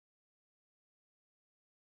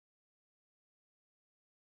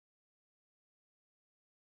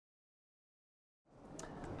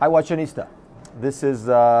Hi Watchonista. This is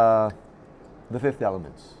the fifth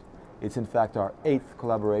element. It's in fact our 8th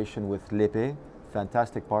collaboration with Epée,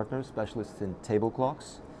 fantastic partners, specialists in table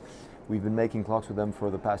clocks. We've been making clocks with them for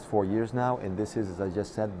the past 4 years now, and this is, as I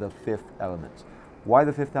just said, the fifth element. Why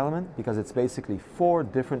the fifth element? Because it's basically 4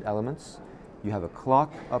 different elements. You have a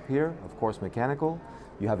clock up here, of course mechanical.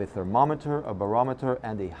 You have a thermometer, a barometer,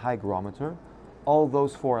 and a hygrometer. All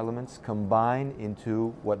those 4 elements combine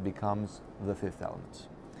into what becomes the fifth element.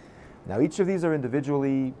 Now each of these are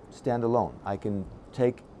individually standalone. I can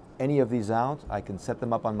take any of these out, I can set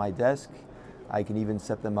them up on my desk, I can even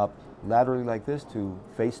set them up laterally like this to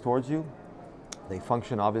face towards you. They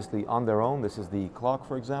function obviously on their own. This is the clock,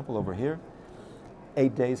 for example, over here.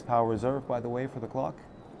 8 days power reserve, by the way, for the clock.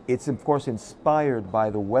 It's of course inspired by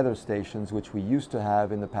the weather stations which we used to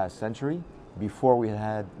have in the past century, before we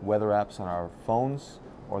had weather apps on our phones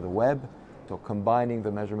or the web. So combining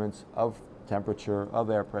the measurements of temperature, of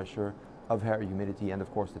air pressure, of air humidity, and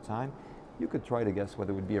of course the time, you could try to guess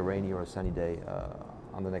whether it would be a rainy or a sunny day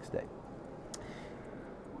on the next day.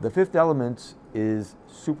 The fifth element is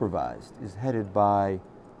supervised, is headed by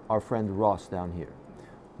our friend Ross down here.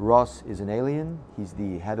 Ross is an alien, he's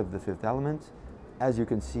the head of the fifth element. As you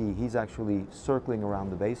can see, he's actually circling around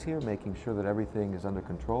the base here, making sure that everything is under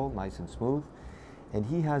control, nice and smooth. And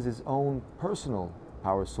he has his own personal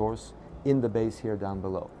power source in the base here down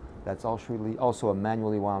below. That's also a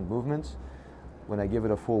manually wound movement. When I give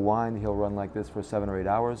it a full wind, he'll run like this for 7 or 8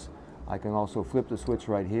 hours. I can also flip the switch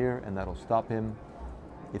right here, and that'll stop him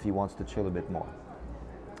if he wants to chill a bit more.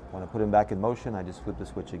 When I put him back in motion, I just flip the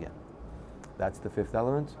switch again. That's the fifth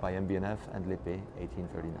element by MB&F and Epée,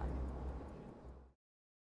 1839.